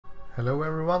Hello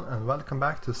everyone and welcome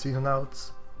back to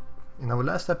Xenonauts. In our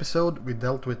last episode we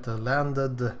dealt with a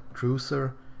landed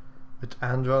cruiser with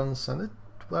androns and it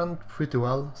went pretty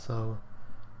well, so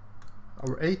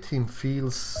our A team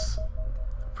feels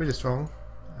pretty strong,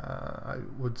 I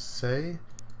would say.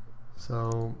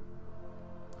 So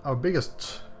our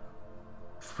biggest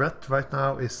threat right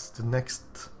now is the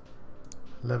next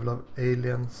level of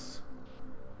aliens.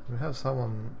 We have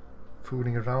someone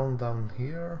fooling around down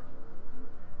here.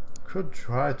 Could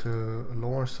try to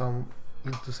launch some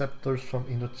interceptors from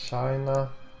Indochina,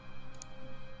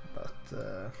 but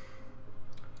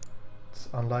it's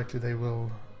unlikely they will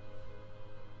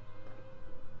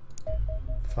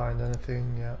find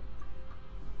anything. Yeah, it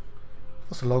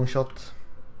was a long shot,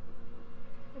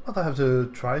 but I have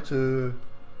to try to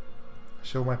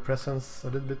show my presence a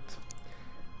little bit.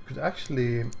 We could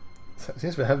actually,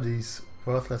 since we have these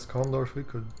worthless condors, we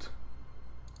could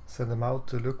send them out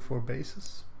to look for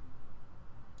bases.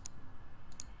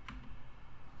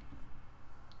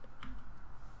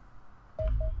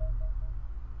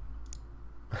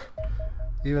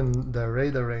 Even the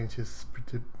radar range is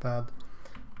pretty bad.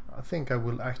 I think I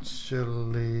will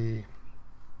actually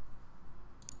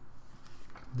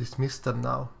dismiss them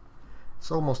now.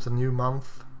 It's almost a new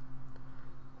month,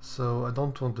 so I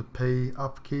don't want to pay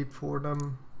upkeep for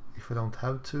them if I don't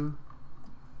have to.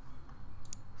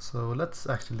 So let's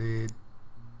actually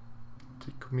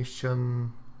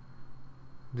decommission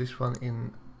this one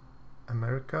in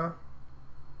America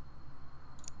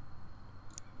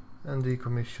and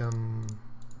decommission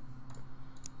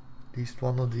at least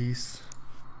one of these.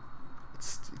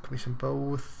 Let's decommission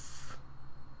both.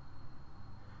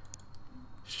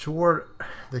 Sure,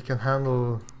 they can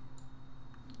handle,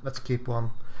 let's keep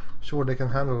one. Sure, they can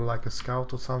handle like a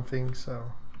scout or something,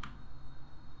 so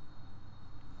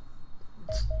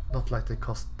it's not like they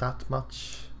cost that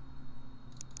much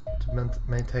to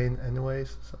maintain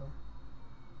anyways, so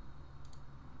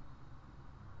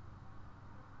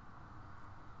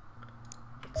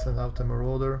let's send out a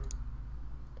marauder.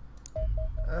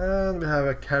 And we have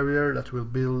a carrier that will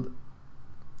build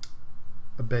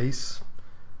a base,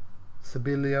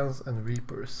 civilians and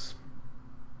reapers.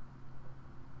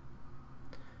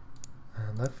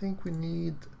 And I think we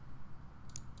need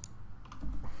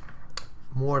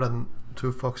more than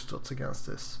 2 foxtrots against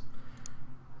this.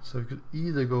 So we could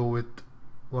either go with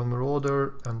 1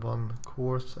 marauder and 1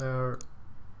 corsair,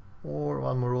 or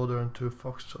 1 marauder and 2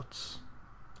 foxtrots.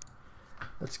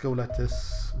 Let's go like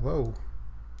this. Whoa.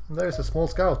 And there's a small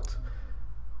scout.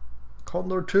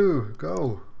 Condor 2,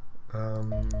 go!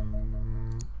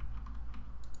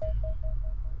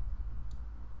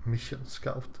 Mission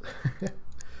scout. Yeah.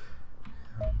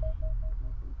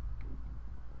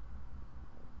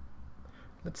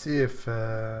 Let's see if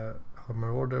our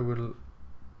marauder will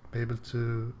be able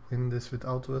to win this with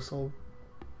auto-assault.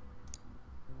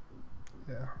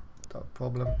 Yeah, without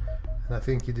problem. And I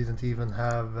think he didn't even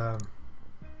have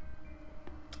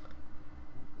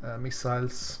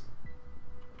missiles.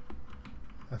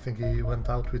 I think he went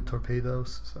out with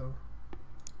torpedoes, so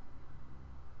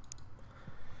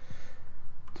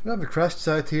we have a crash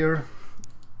site here.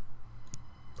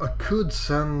 I could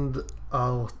send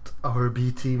out our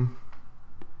B team,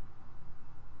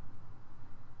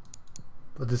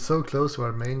 but it's so close to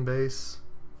our main base.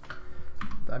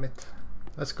 Damn it.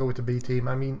 Let's go with the B team.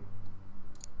 I mean,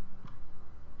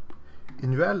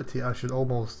 in reality I should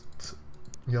almost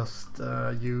just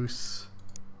use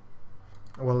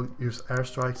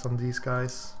airstrikes on these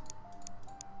guys,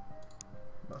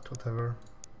 but whatever.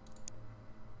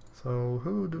 So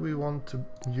who do we want to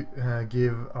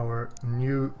give our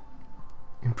new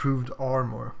improved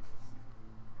armor?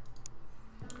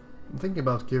 I'm thinking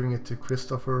about giving it to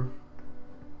Christopher,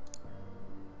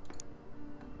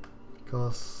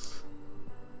 because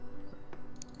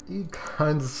he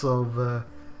kinds of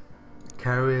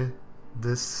carry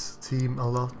this team a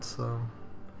lot, so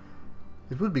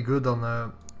it would be good on a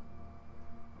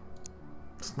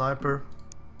sniper,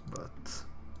 but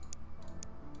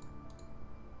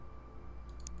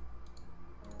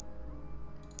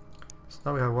so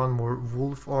now we have 1 more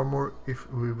wolf armor if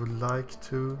we would like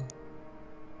to.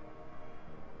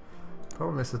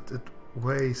 Problem is that it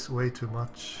weighs way too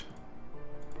much.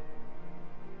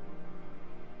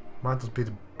 Might not be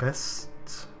the best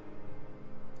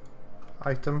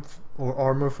item or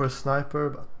armor for a sniper,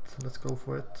 but let's go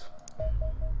for it.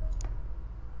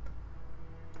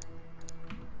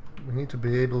 We need to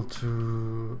be able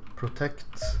to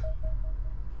protect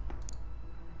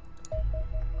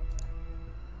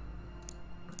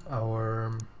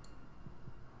our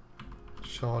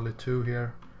Charlie 2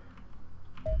 here.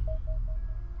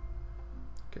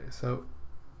 Okay, so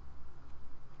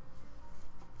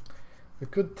We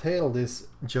could tail this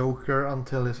Joker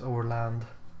until he's over land.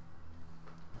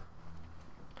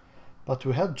 But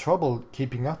we had trouble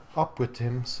keeping up with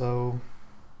him, so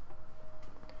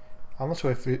I'm not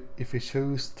sure if we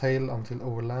choose tail until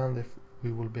over land, if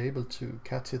we will be able to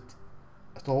catch it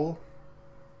at all.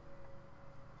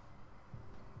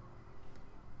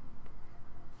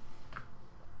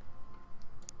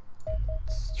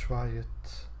 Let's try it.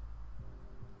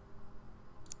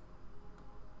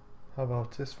 How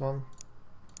about this one?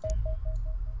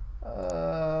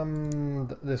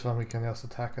 This one we can just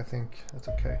attack, I think. That's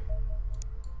okay.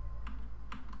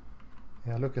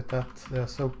 Yeah, look at that. They're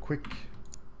so quick.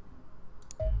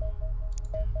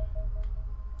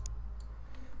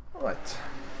 Alright.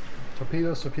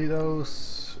 Torpedoes,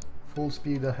 torpedoes. Full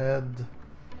speed ahead.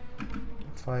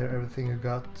 Fire everything you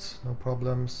got. No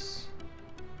problems.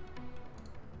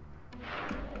 You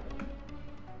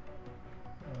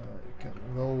can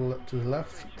roll to the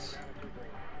left.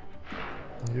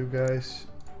 And you guys,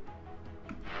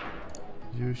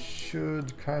 you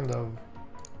should kind of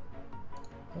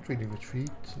not really retreat.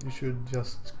 You should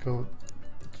just go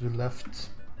to the left.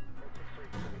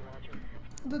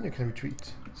 And then you can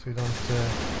retreat, so you don't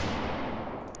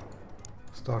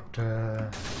start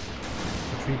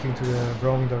retreating to the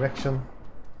wrong direction.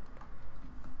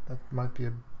 That might be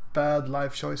a bad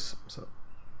life choice. So,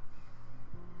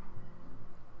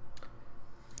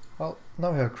 well,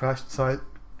 now we have a crashed site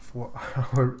for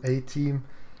our A team.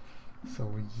 So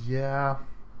yeah,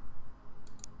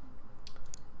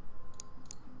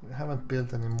 we haven't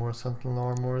built any more Sentinel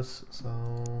armors, so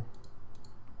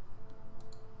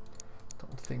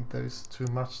don't think there is too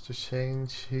much to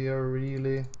change here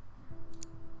really.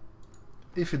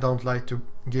 If you don't like to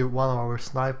give one of our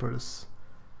snipers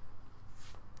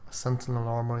a Sentinel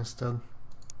armor instead.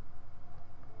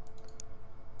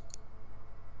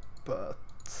 But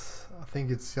I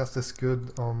think it's just as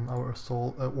good on our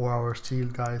assault or our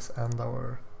shield guys and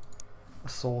our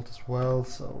assault as well,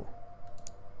 so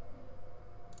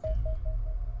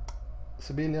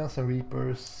civilians and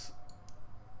reapers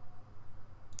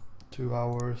 2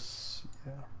 hours,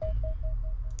 yeah.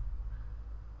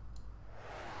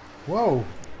 Whoa,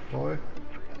 boy.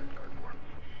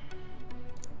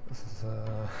 This is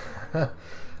a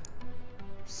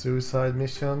suicide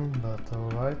mission, but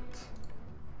alright.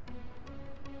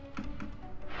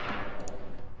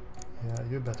 Yeah,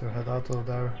 you better head out of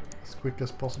there as quick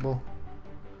as possible.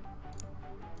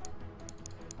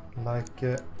 Like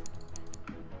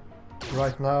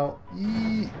right now.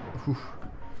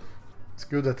 It's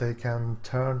good that they can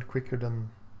turn quicker than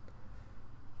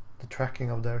the tracking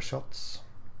of their shots.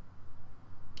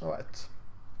 Alright.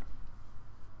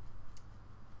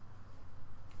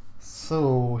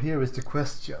 So here is the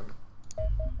question.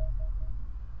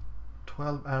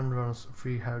 12 Androns,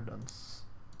 3 Herdens.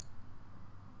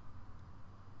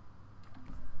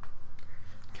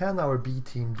 Can our B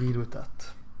team deal with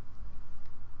that?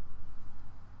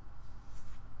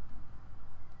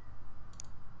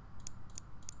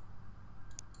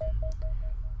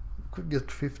 Could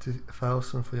get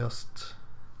 50,000 for just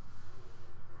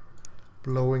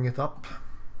blowing it up.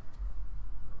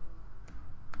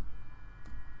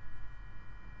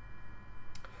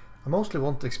 I mostly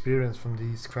want experience from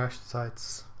these crashed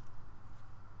sites.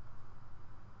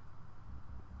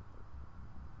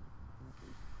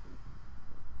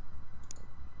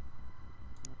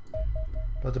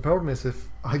 But the problem is if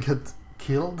I get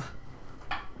killed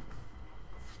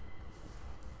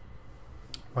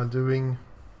while doing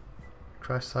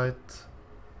crash site,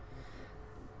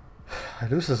 I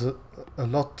lose a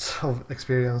lot of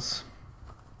experience.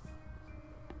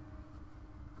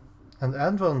 And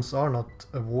Androns are not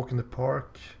a walk in the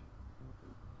park.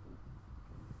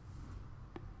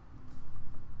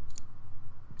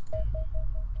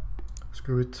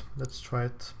 Screw it, let's try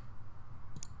it.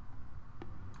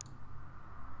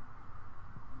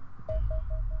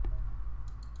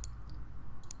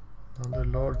 Another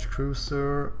large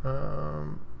cruiser.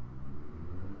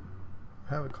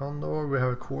 We have a Condor, we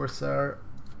have a Corsair.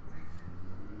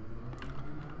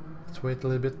 Let's wait a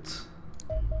little bit.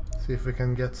 See if we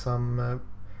can get some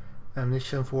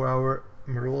ammunition for our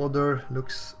Marauder.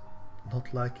 Looks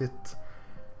not like it.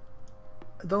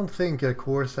 I don't think a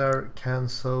Corsair can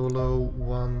solo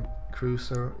one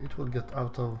cruiser. It will get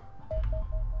out of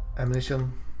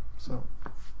ammunition. So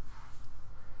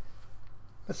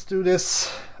let's do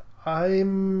this.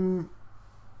 I'm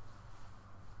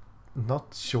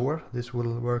not sure this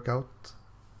will work out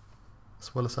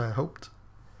as well as I hoped.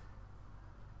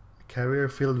 A carrier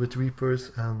filled with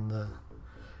Reapers and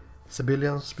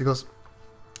civilians, because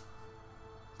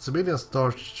civilians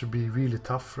start to be really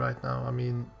tough right now. I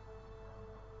mean,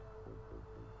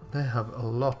 They have a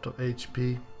lot of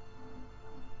HP.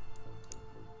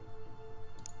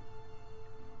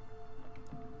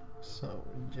 So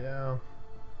yeah.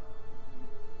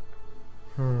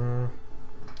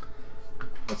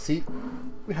 Let's see.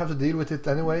 We have to deal with it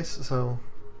anyways, so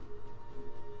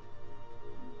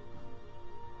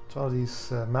it's one of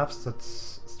these maps that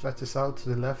stretches out to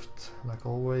the left, like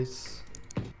always.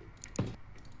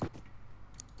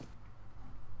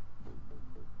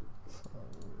 So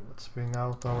let's bring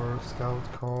out our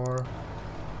scout car.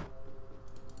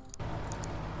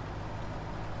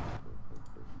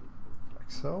 Like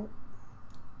so.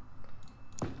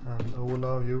 And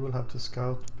Olav, you will have to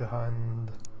scout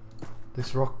behind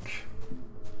this rock.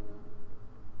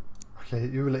 Okay,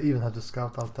 you will even have to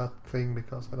scout out that thing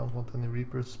because I don't want any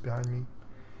Reapers behind me.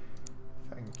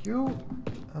 Thank you.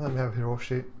 And then we have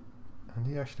Hiroshi. And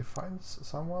he actually finds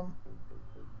someone.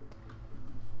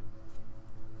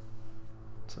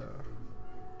 So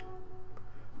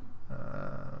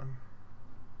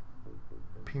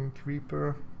Pink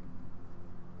Reaper.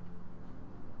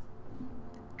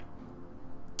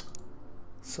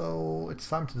 So it's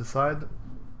time to decide.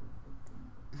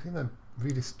 It's in a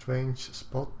really strange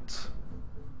spot.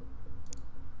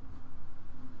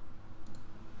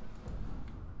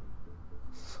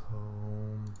 So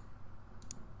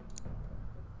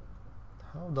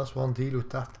how does one deal with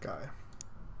that guy?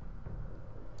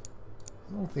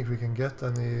 I don't think we can get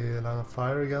any line of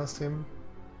fire against him.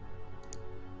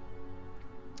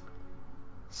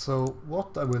 So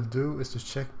what I will do is to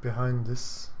check behind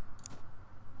this.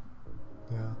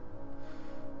 Yeah.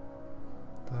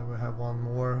 There we have one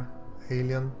more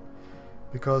alien.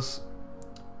 Because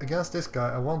against this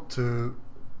guy I want to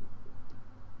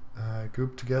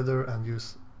group together and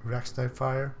use reactionary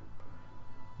fire.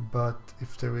 But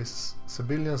if there is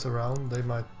civilians around, they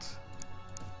might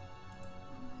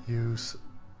use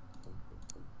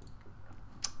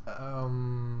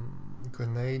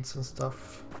grenades and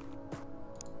stuff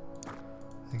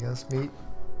against me.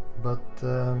 But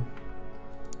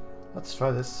let's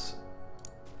try this.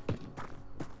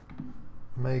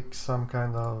 Make some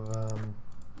kind of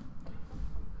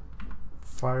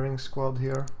firing squad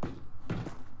here.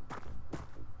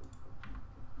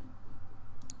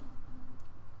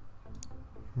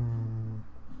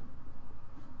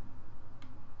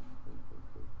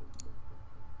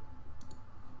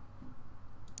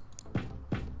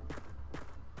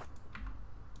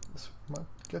 This might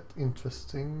get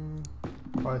interesting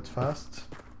quite fast.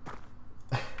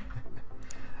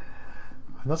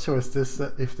 I'm not sure if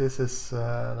this is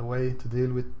the way to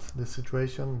deal with this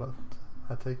situation, but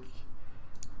I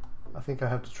think I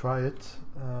have to try it.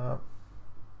 I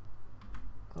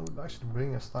would actually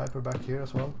bring a sniper back here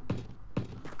as well.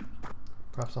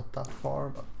 Perhaps not that far,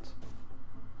 but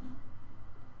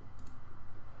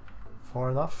far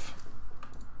enough.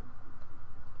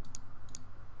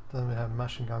 Then we have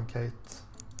machine gun Kate.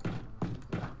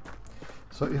 Yeah.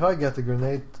 So if I get a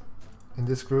grenade in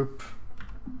this group,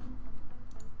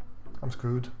 I'm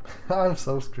screwed. I'm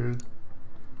so screwed.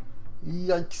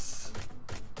 Yikes.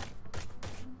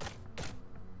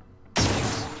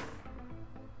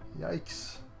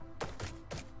 Yikes.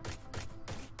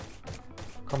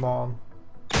 Come on.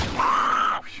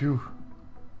 Phew.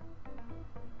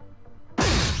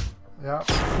 Yeah.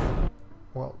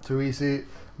 Well, too easy.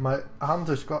 My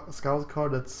hunter scout car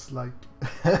that's like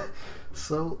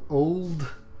so old.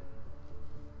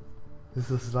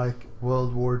 This is like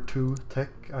World War II tech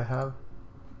I have.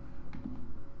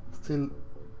 Still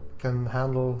can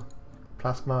handle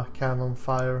plasma cannon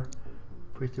fire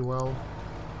pretty well.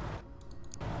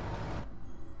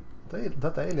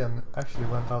 That alien actually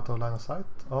went out of line of sight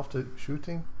after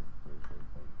shooting.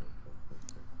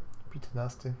 Pretty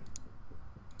nasty.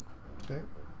 Okay.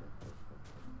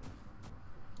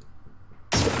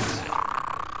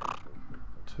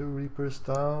 Two Reapers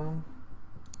down.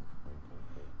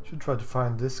 Should try to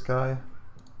find this guy.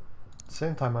 At the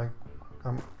same time,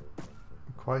 I'm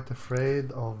quite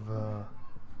afraid of the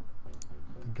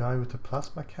guy with the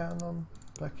plasma cannon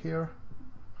back here.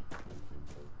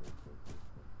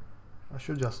 I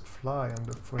should just fly and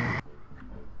look for him.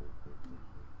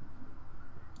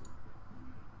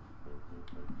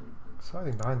 He's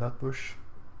hiding behind that bush.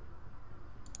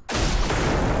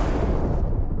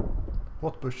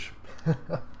 What bush?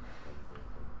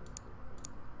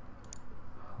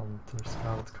 Hunter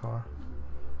scout car.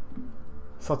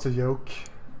 Such a joke.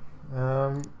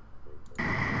 Alright.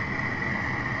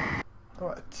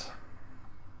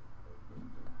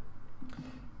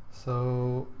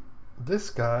 So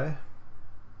this guy,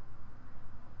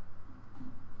 I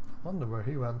wonder where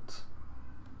he went.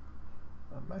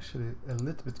 I'm actually a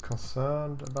little bit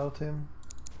concerned about him.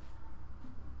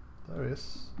 There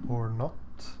is. Or not.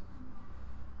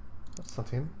 That's not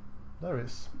him. There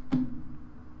is.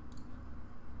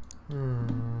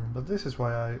 But this is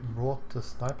why I brought the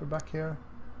sniper back here.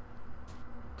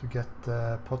 To get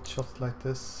pot shots like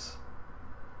this.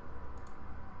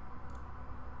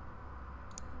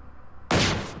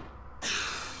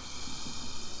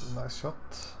 Nice shot,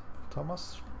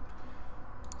 Thomas.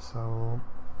 So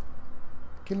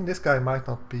killing this guy might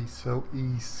not be so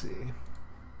easy.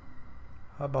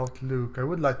 How about Luke? I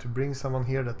would like to bring someone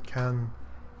here that can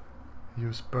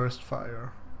use burst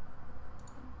fire,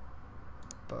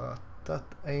 but that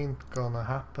ain't gonna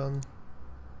happen.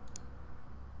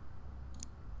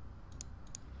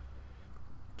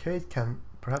 Kate can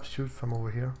perhaps shoot from over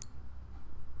here.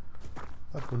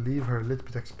 That will leave her a little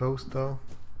bit exposed though.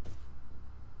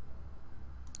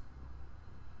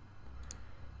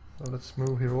 So let's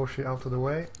move Hiroshi out of the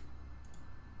way.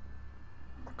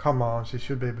 Come on, she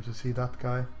should be able to see that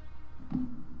guy.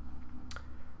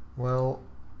 Well,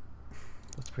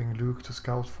 let's bring Luke to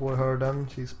scout for her then.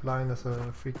 She's blind as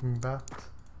a freaking bat.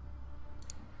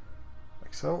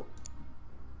 Like so.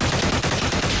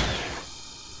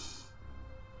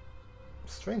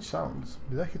 Strange sounds.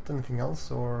 Did I hit anything else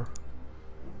or...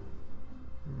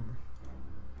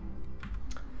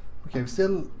 Okay, we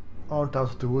still aren't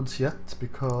out of the woods yet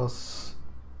because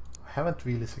I haven't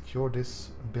really secured this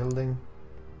building,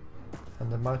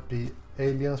 and there might be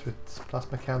aliens with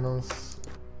plasma cannons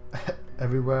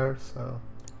everywhere, so,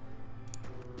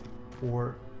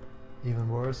 or even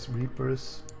worse,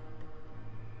 Reapers.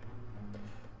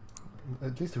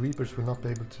 At least the Reapers will not be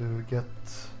able to get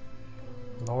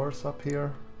Lars up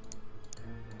here,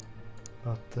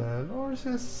 but Lars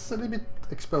is a little bit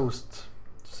exposed,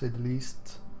 to say the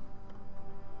least.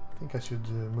 I think I should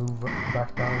move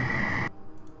back down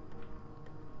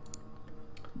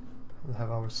and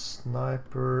have our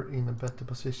sniper in a better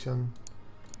position.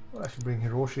 Well, I should bring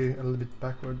Hiroshi a little bit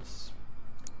backwards.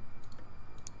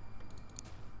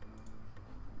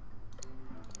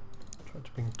 Try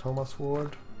to bring Thomas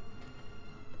forward.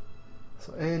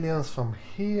 So aliens from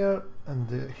here and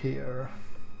here.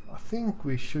 I think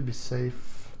we should be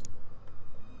safe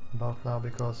about now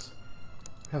because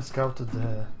we have scouted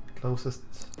the closest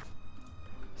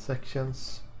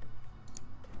sections.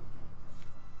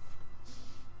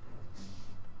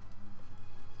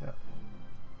 Yeah.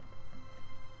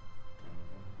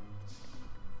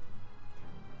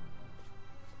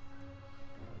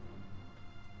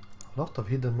 A lot of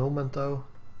hidden movement though.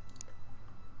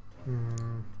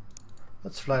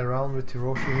 Let's fly around with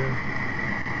Hiroshi here.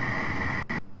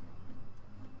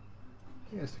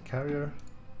 Here's the carrier.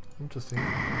 Interesting.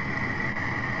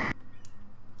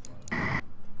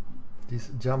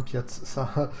 These jump jets,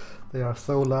 they are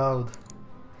so loud.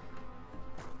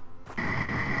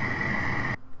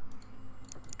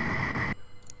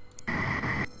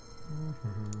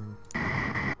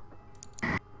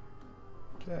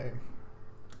 Okay.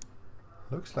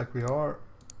 Looks like we are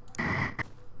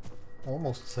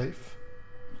almost safe.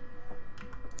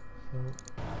 So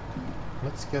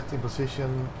let's get in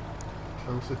position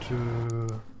closer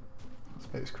to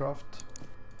spacecraft.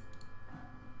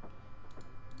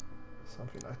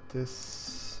 Something like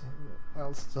this.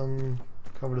 Alston,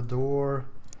 cover the door.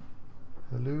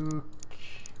 Luke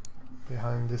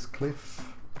behind this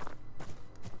cliff.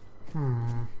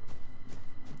 Do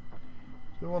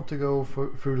we want to go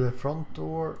through the front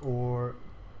door or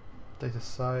take the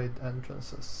side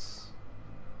entrances?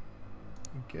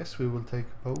 I guess we will take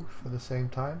both at the same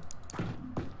time.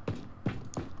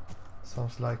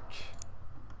 Sounds like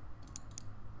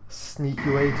a sneaky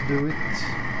way to do it.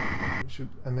 It should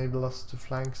enable us to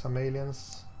flank some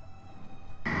aliens.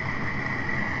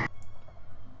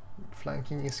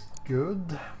 Flanking is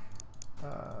good.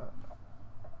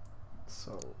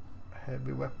 So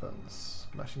heavy weapons,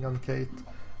 machine gun Kate.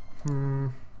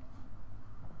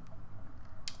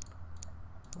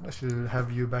 I should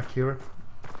have you back here,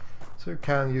 so you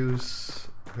can use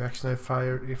reactionary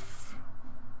fire if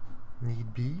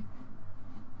need be.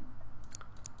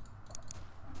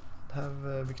 Have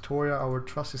Victoria, our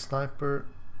trusty sniper,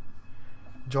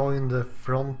 join the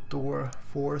front door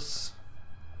force.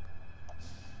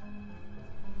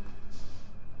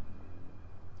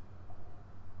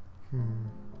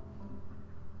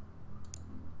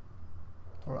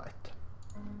 Alright.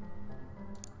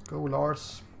 Go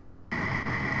Lars.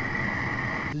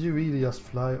 Did you really just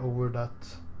fly over that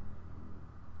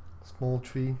small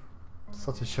tree?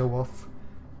 Such a show off.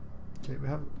 Okay, we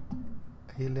have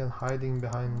alien hiding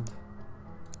behind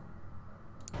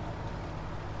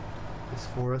this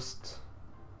forest.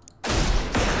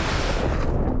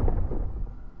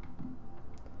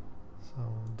 So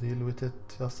deal with it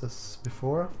just as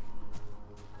before.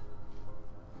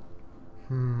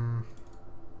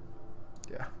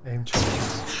 Yeah, aim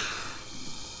changes.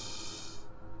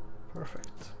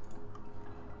 Perfect.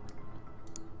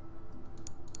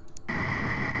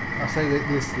 I say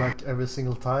this like every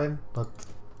single time, but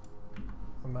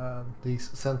oh man, these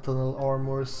Sentinel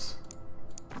armors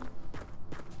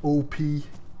OP, and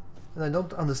I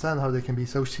don't understand how they can be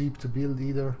so cheap to build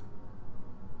either.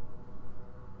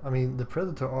 I mean, the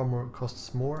Predator armor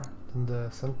costs more than the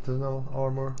Sentinel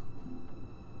armor.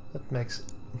 That makes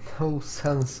no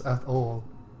sense at all.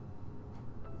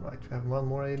 Right, we have one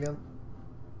more alien.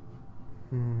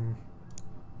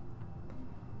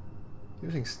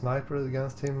 Using sniper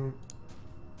against him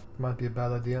might be a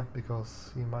bad idea,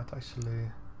 because he might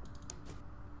actually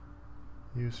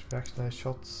use reactionary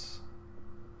shots.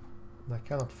 And I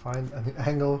cannot find any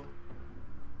angle.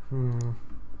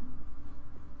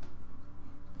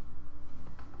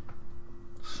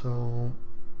 So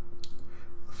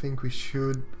I think we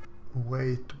should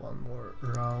wait one more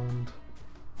round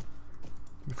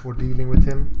before dealing with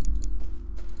him.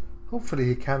 Hopefully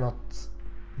he cannot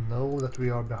know that we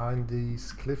are behind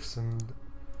these cliffs, and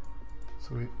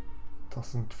so he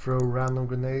doesn't throw random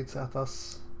grenades at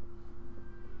us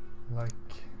like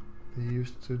they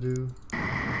used to do.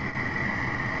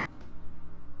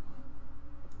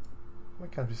 Why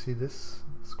can't we see this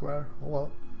square? Oh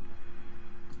well.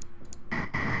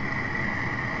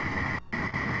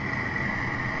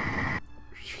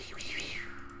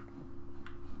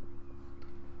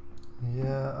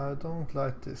 Yeah, I don't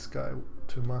like this guy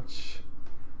too much.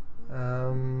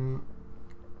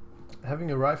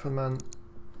 Having a rifleman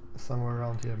somewhere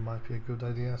around here might be a good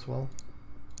idea as well.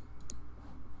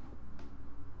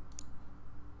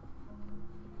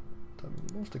 I'm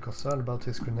mostly concerned about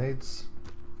his grenades.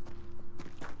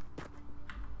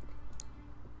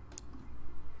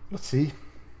 Let's see.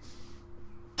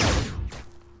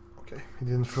 Okay, he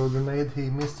didn't throw a grenade, he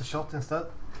missed a shot instead.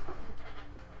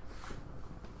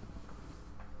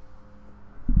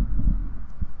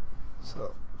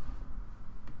 So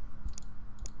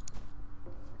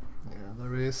yeah,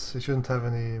 there is. He shouldn't have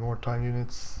any more time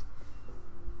units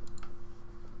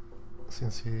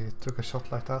since he took a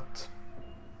shot like that.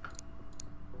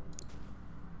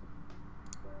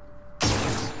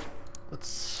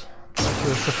 Let's try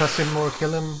to suppress him or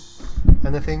kill him.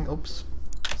 Anything. Oops.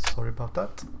 Sorry about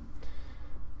that.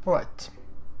 Alright.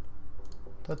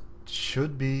 That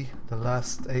should be the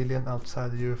last alien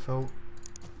outside the UFO.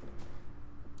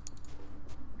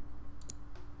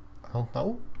 I don't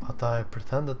know, but I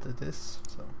pretend that it is,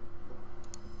 so.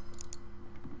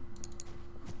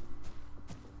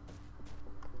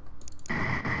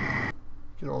 You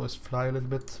can always fly a little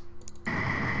bit.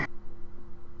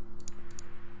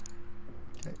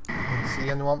 Okay, don't see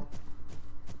anyone.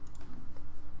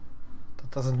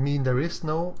 That doesn't mean there is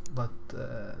no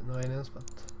aliens, but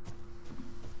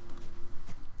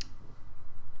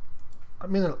I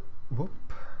mean,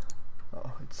 whoop.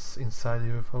 Oh, it's inside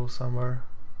the UFO somewhere.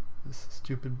 This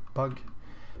stupid bug.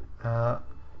 Yeah,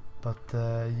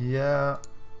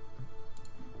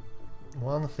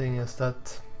 one thing is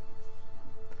that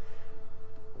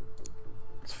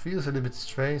it feels a little bit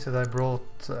strange that I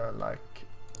brought like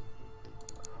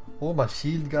all my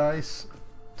shield guys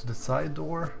to the side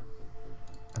door,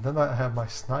 and then I have my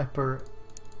snipers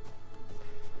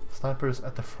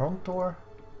at the front door.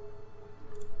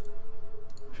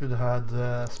 Should have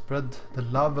had spread the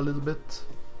love a little bit.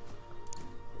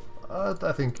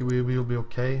 I think we will be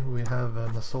okay. We have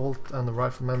an assault and a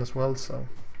rifleman as well, so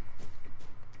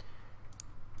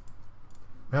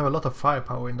we have a lot of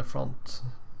firepower in the front,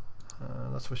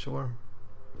 that's for sure.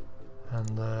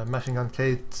 And Machine Gun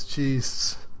Kate,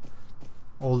 she's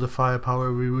all the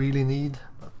firepower we really need,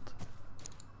 but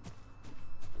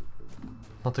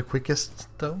not the quickest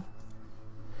though.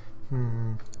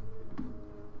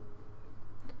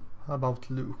 How about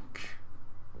Luke?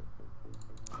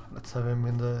 Let's have him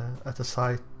in at the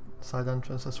side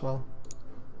entrance as well.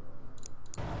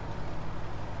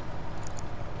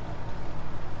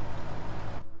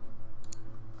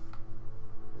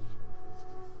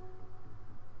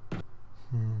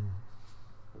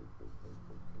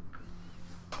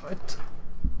 Right.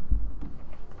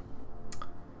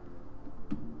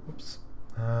 Oops.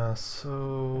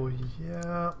 So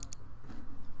yeah.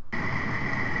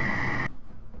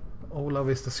 Olav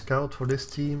is the scout for this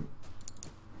team,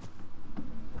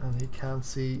 and he can't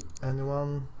see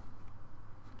anyone.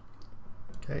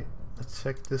 Okay, let's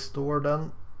check this door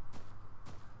then.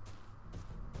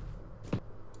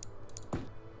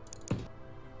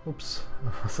 Oops,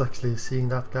 I was actually seeing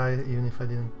that guy even if I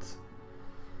didn't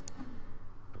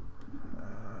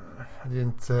I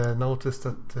didn't notice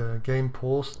that the game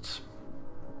paused.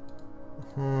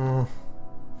 I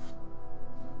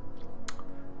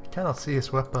cannot see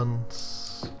his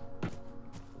weapons,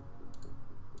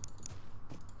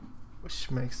 which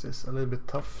makes this a little bit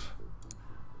tough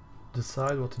to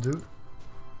decide what to do.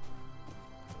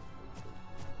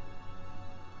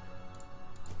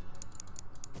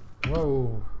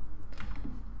 Whoa.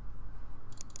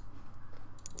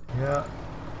 Yeah.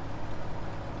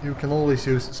 You can always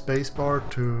use spacebar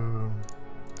to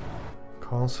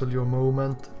cancel your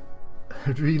movement.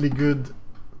 Really good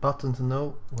button to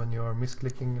know when you are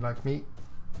misclicking like me.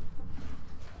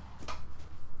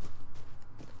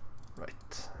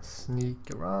 Right,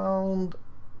 sneak around.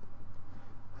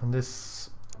 And this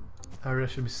area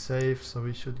should be safe, so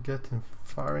we should get in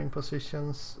firing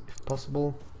positions if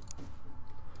possible.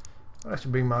 I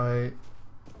should bring my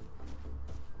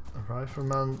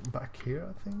rifleman back here,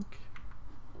 I think.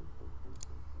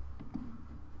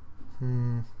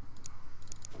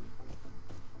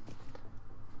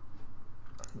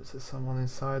 This is someone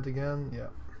inside again, yeah.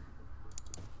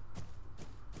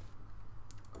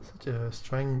 Such a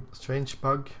strange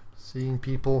bug, seeing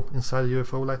people inside a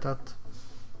UFO like that.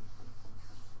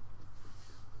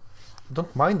 I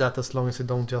don't mind that as long as they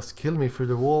don't just kill me through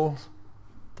the wall.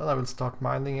 Then I will start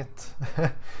minding it.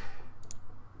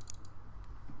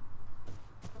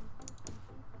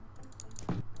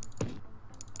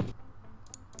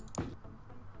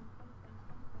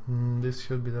 This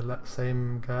should be the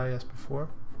same guy as before.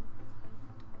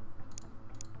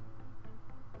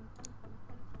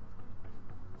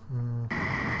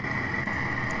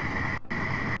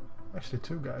 Actually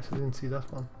two guys, I didn't see that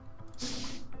one.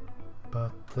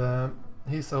 But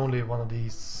he's only one of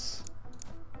these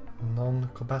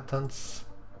non-combatants.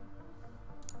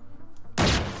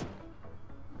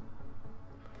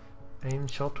 Aim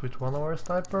shot with one of our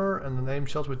sniper and an aim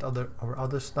shot with our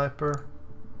other sniper.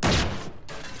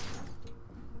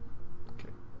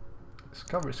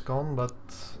 Cover is gone, but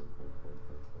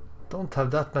don't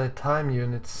have that many time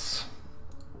units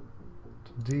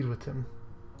to deal with him.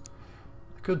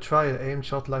 I could try an aim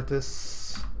shot like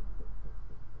this.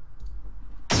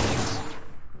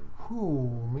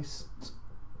 Ooh, missed.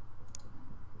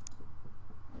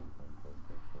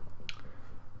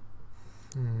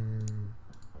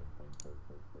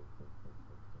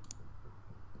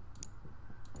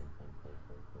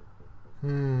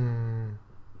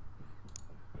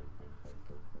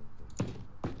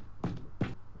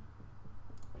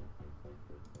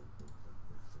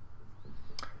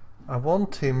 I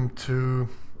want him to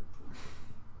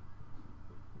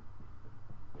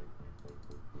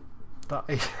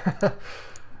die,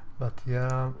 but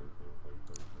yeah.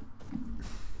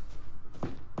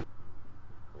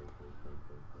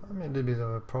 I mean, a little bit of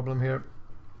a problem here,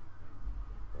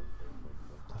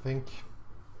 I think.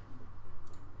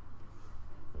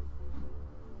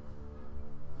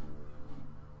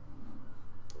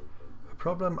 A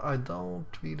problem I don't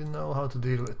really know how to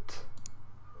deal with.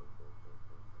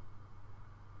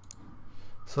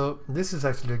 So this is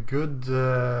actually a good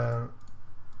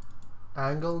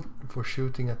angle for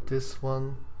shooting at this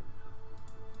one.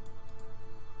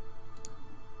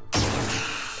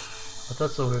 But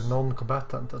that's only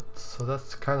non-combatant, so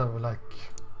that's kind of like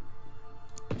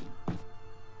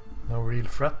no real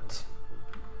threat.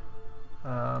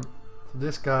 So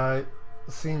this guy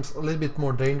seems a little bit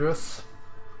more dangerous.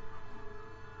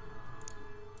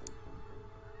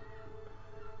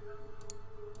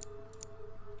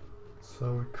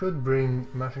 So we could bring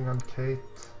Machine Gun Kate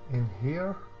in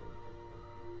here.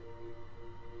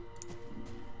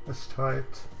 Let's try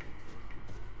it.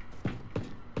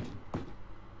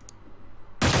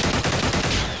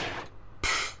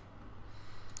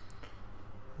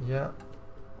 Yeah.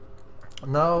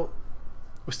 Now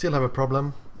we still have a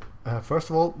problem. First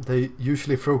of all, they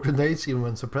usually throw grenades even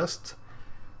when suppressed.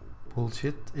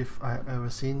 Bullshit, if I've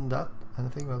ever seen that.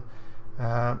 Anything.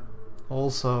 Well,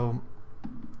 also,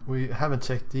 we haven't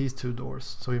checked these two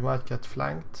doors, so we might get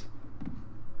flanked.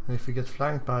 And if we get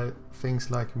flanked by things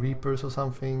like Reapers or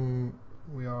something,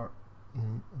 we are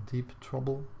in deep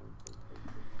trouble.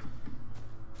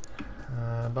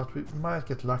 But we might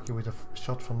get lucky with a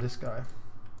shot from this guy.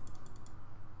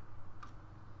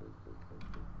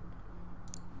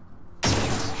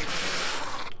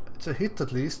 It's a hit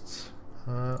at least,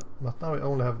 but now we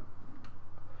only have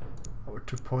our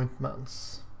 2-point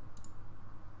mans.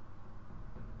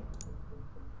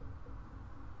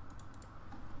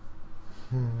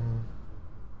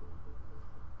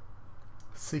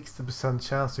 60%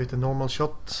 chance to hit a normal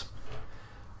shot.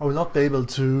 I will not be able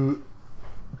to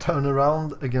turn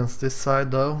around against this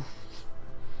side though,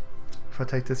 if I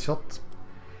take this shot.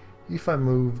 if I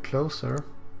move closer,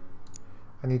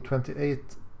 I need 28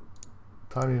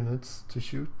 time units to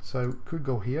shoot, so I could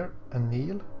go here and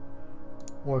kneel,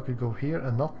 or I could go here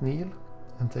and not kneel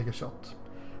and take a shot.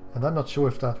 And I'm not sure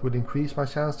if that would increase my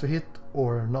chance to hit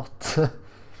or not.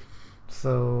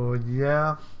 So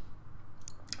yeah.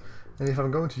 And if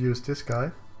I'm going to use this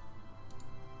guy,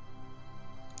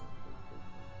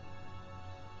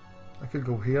 I could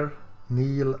go here,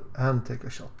 kneel and take a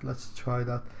shot. Let's try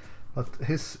that. But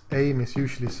his aim is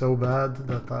usually so bad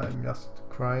that I'm just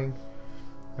crying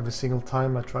every single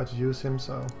time I try to use him,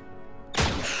 so...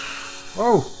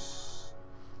 Oh!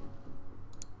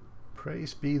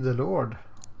 Praise be the Lord.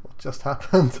 What just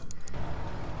happened?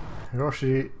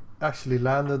 Hiroshi actually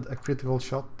landed a critical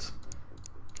shot.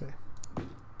 Okay.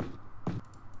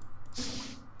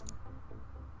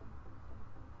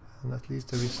 And at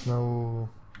least there is no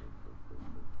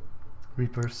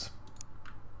Reapers.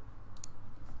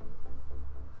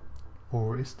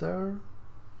 Or is there?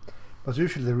 But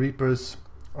usually the Reapers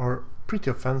are pretty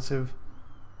offensive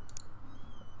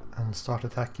and start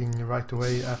attacking right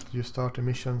away after you start a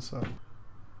mission, so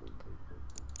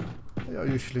they are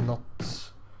usually not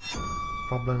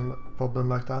problem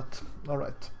like that.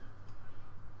 Alright.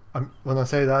 When I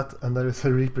say that, and there is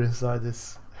a Reaper inside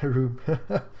this room.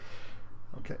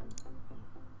 Okay.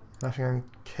 Machine Gun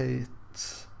Kate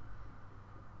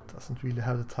doesn't really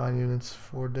have the time units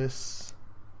for this.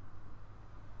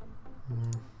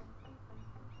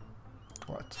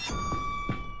 Right.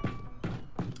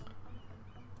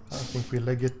 I think we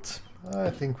leg it. I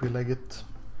think we leg it.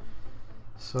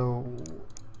 So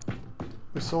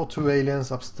we saw 2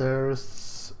 aliens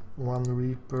upstairs, 1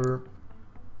 Reaper.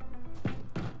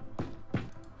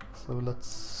 So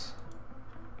let's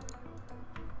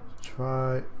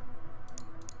try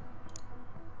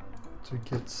to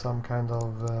get some kind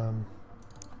of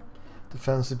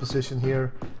defensive position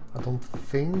here. I don't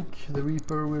think the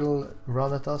Reaper will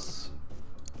run at us,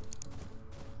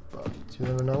 but you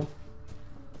never know.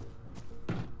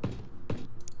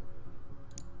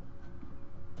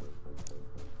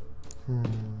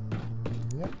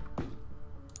 Yeah.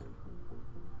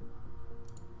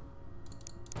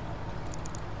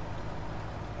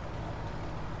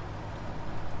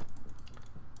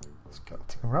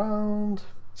 Scouting around.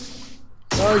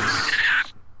 Nice!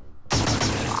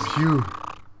 Phew.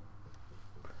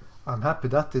 I'm happy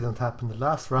that didn't happen the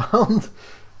last round.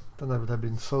 Then I would have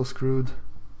been so screwed.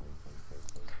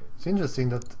 It's interesting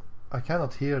that I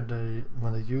cannot hear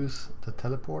when they use the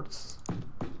teleports.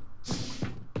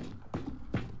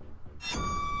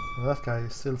 And that guy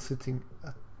is still sitting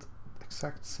at the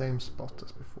exact same spot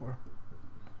as before.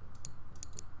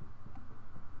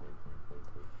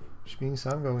 Which means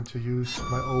I'm going to use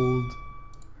my old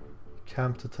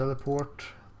camp to teleport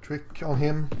trick on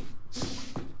him.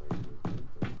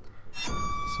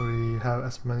 So we have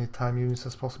as many time units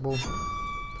as possible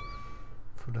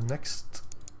for the next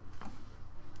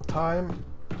time.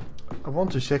 I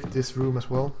want to check this room as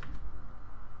well.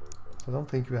 I don't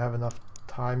think we have enough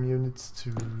time units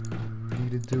to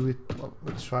really do it. Well,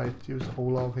 let's try it. Use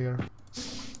Olav here.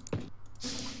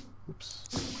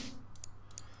 Oops.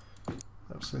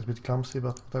 That was a little bit clumsy,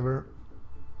 but whatever.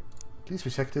 At least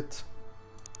we checked it.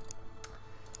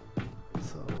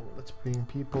 So let's bring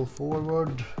people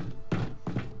forward.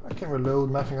 I can reload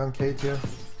Machine Gun Kate here.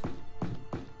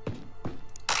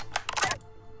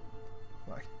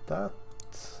 Like that.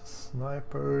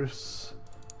 Snipers.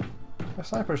 My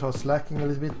snipers are slacking a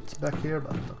little bit back here,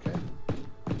 but okay.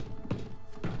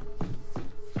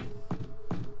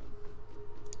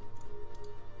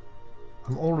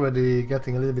 I'm already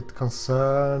getting a little bit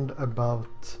concerned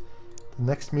about the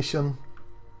next mission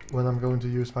when I'm going to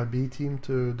use my B team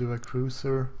to do a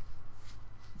cruiser.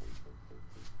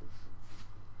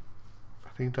 I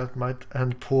think that might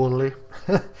end poorly.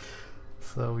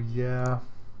 So yeah,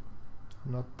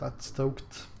 I'm not that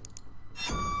stoked.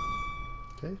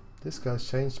 Okay, this guy's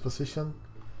changed position,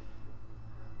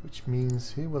 which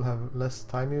means he will have less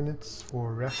time units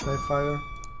for reactionary fire,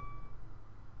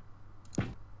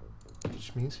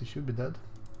 which means he should be dead.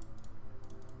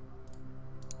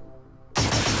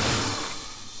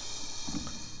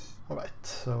 Alright,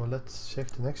 so let's check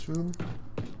the next room.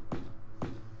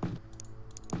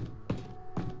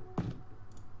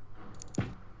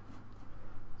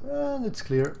 And it's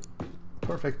clear.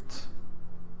 Perfect.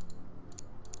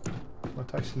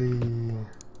 Might actually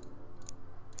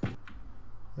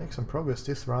make some progress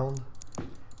this round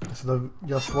instead of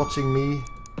just watching me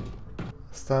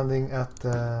standing at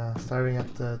staring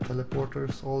at the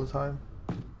teleporters all the time.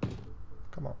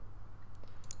 Come on.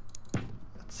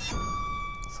 Let's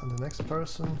send the next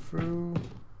person through.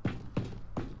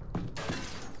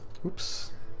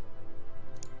 Oops.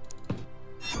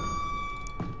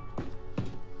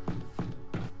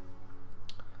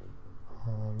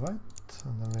 Alright,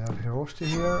 and then we have Hiroshi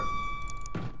here.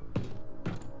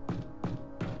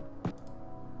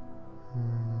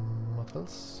 What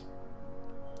else?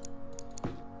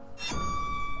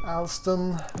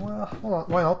 Alston, well,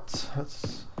 why not?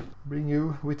 Let's bring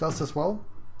you with us as well.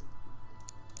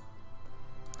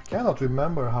 I cannot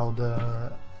remember how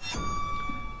the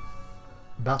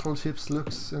battleships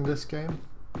looks in this game.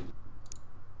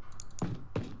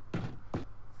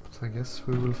 So I guess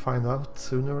we will find out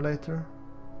sooner or later.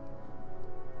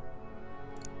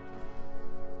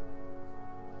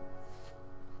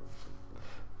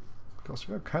 Because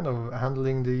we are kind of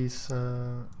handling these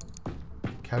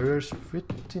carriers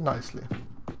pretty nicely.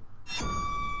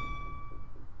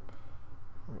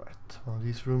 Alright, one of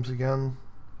these rooms again.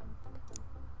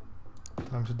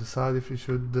 Time to decide if we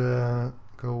should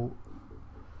go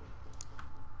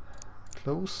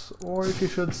close or if you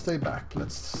should stay back.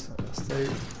 Let's stay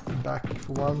back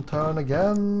for one turn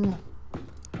again.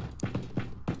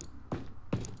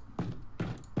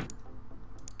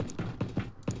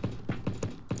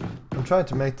 I'm trying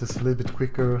to make this a little bit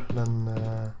quicker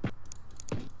than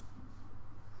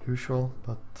usual,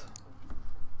 but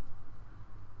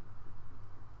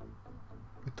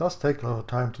it does take a lot of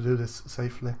time to do this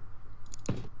safely.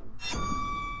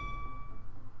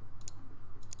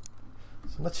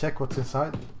 So let's check what's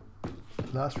inside.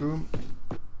 Last room.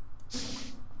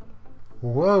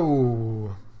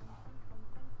 Whoa!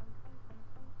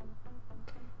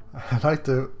 I like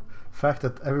the fact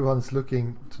that everyone's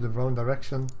looking to the wrong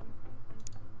direction.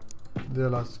 They're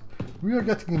like, we are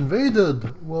getting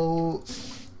invaded! Well,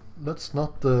 let's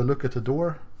not look at the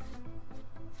door.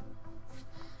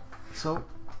 So,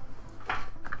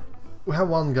 we have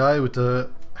one guy with a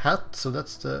hat, so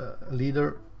that's the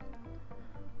leader.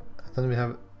 Then we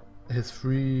have his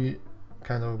three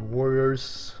kind of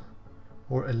warriors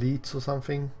or elites or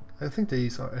something. I think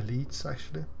these are elites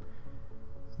actually.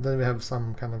 Then we have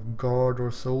some kind of guard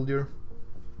or soldier.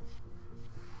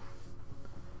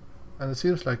 And it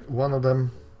seems like one of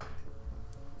them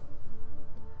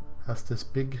has this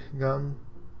big gun.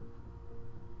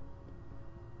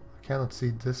 I cannot see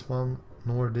this one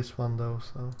nor this one though,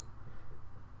 so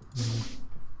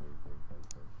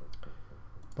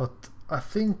but I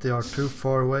think they are too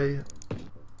far away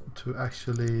to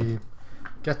actually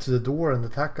get to the door and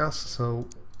attack us, so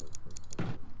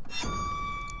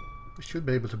we should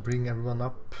be able to bring everyone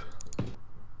up.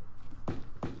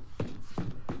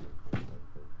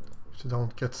 So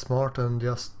don't get smart and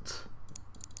just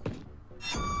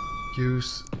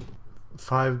use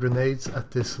 5 grenades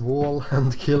at this wall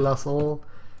and kill us all.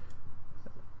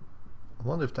 I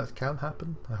wonder if that can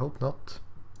happen. I hope not.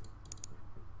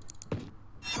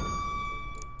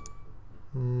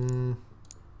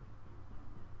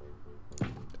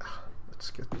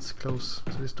 Let's get close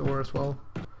to this door as well.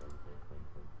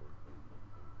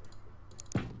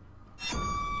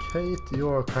 Kate, you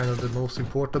are kind of the most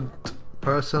important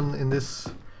person in this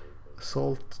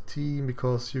assault team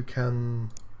because you can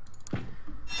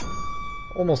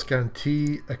almost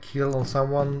guarantee a kill on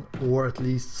someone or at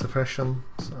least suppression,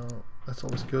 so that's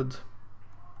always good.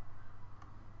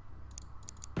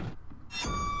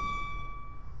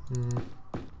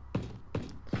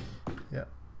 Yeah,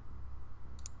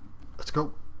 let's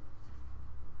go.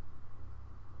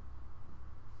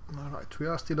 Alright, we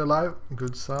are still alive,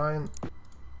 good sign.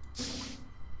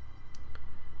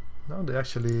 Now they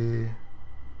actually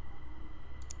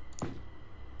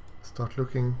start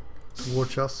looking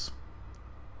towards us.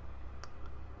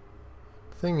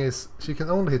 The thing is, she can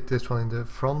only hit this one in the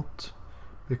front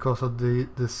because of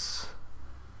this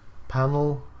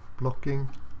panel blocking.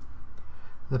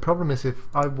 The problem is if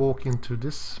I walk into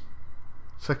this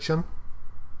section,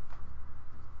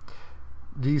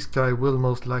 these guys will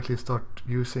most likely start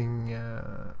using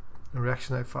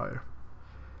reactionary fire.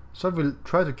 So I will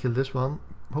try to kill this one.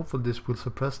 Hopefully this will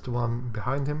suppress the one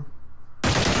behind him.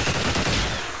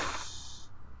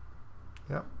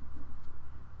 Yeah.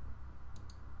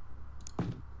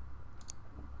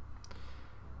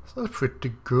 So that's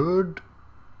pretty good.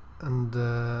 And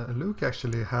Luke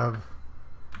actually have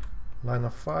line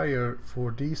of fire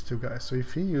for these two guys. So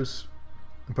if he use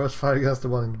burst fire against the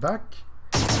one in the back,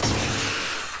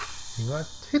 he might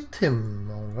hit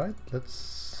him. Alright,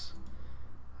 let's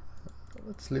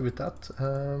leave it at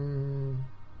that.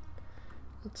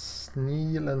 Let's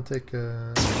kneel and take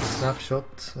a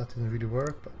snapshot. That didn't really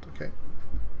work, but okay.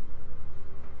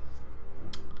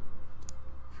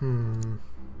 Then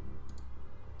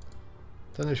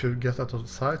you should get out of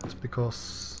sight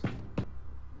because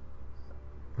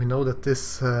we know that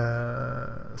this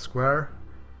square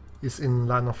is in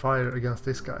line of fire against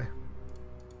this guy.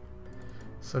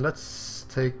 So let's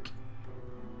take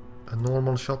a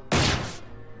normal shot.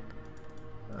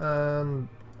 And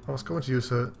I was going to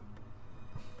use a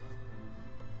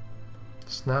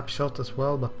snapshot as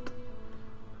well, but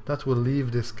that will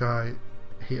leave this guy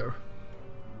here.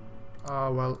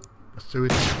 Ah, well, let's do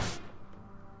it.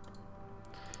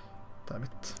 Damn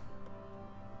it.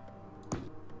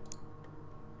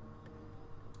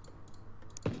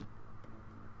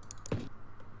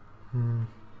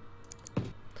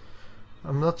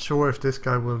 I'm not sure if this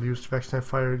guy will use reactionary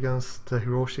fire against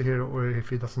Hiroshi here, or if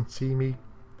he doesn't see me.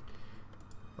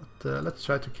 But let's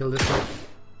try to kill this one.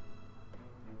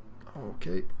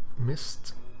 Okay,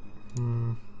 missed.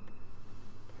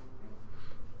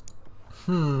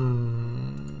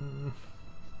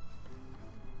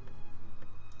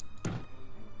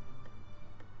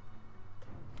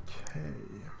 Okay.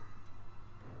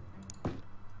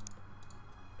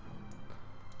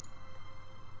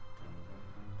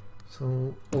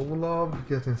 So Olav,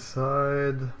 get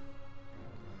inside.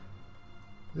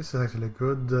 This is actually a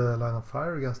good line of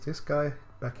fire against this guy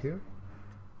back here.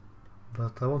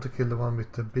 But I want to kill the one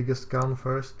with the biggest gun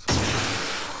first.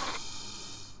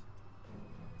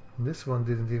 This one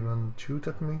didn't even shoot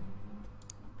at me.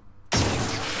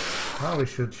 Now we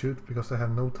should shoot because I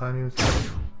have no time units.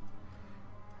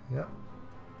 Yeah.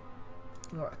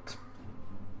 Right.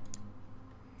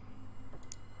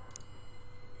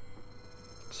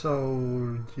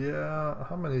 So yeah,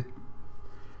 how many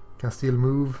can still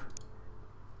move?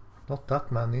 Not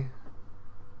that many.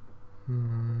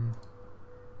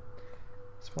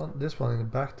 This one in the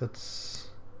back that's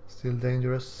still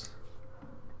dangerous.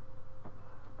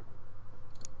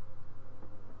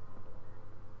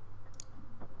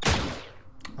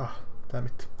 Ah, damn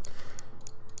it.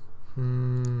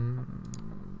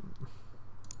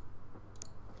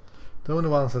 The only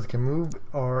ones that can move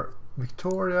are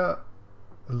Victoria,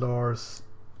 Lars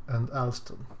and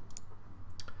Alston.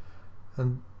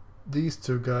 And these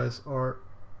two guys are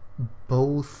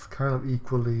both kind of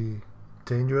equally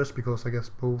dangerous because I guess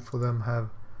both of them have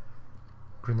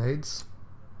grenades.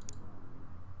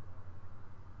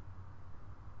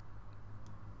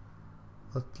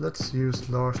 But let's use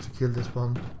Lars to kill this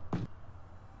one.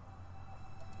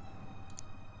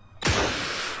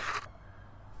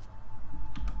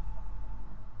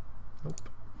 Nope.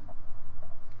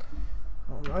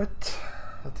 Alright,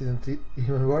 that didn't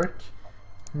even work.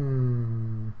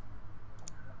 To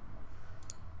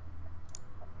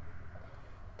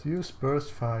use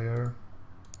burst fire,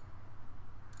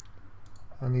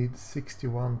 I need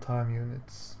 61 time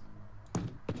units.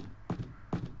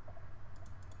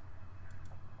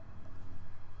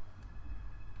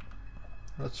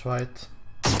 Let's try it.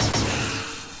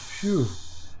 Phew!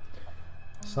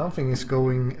 Something is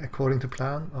going according to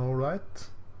plan, alright.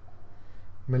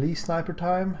 Melee sniper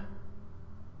time.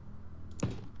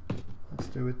 Let's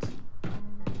do it.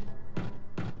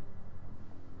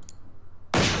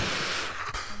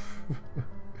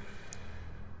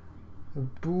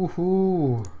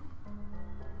 Boo-hoo!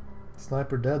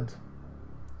 Sniper dead.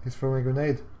 He's throwing a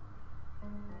grenade.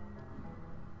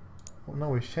 Oh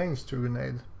no, he changed to a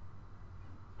grenade.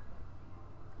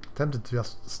 Tempted to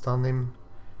just stun him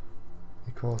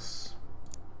because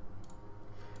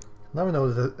now we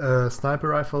know that a sniper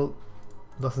rifle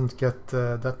doesn't get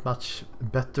that much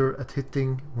better at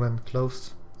hitting when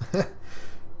close.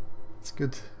 It's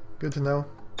good to know.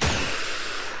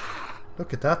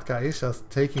 Look at that guy, he's just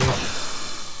taking it.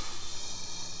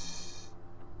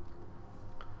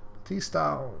 He's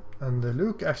down. And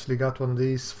Luke actually got one of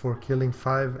these for killing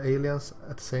 5 aliens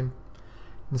at in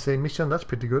the same mission. That's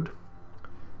pretty good.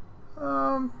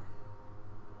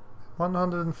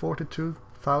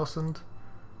 142,000.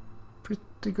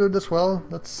 Pretty good as well.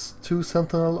 That's 2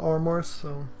 Sentinel armors,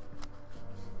 so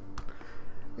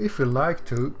if we like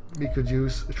to, we could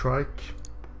use a trike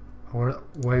our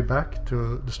way back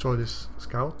to destroy this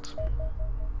scout.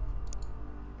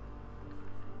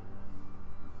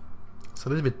 It's a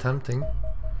little bit tempting.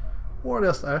 Or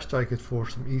just airstrike it for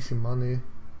some easy money.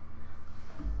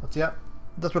 But yeah,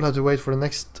 that will have to wait for the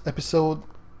next episode.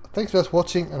 Thanks for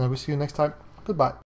watching and I will see you next time. Goodbye.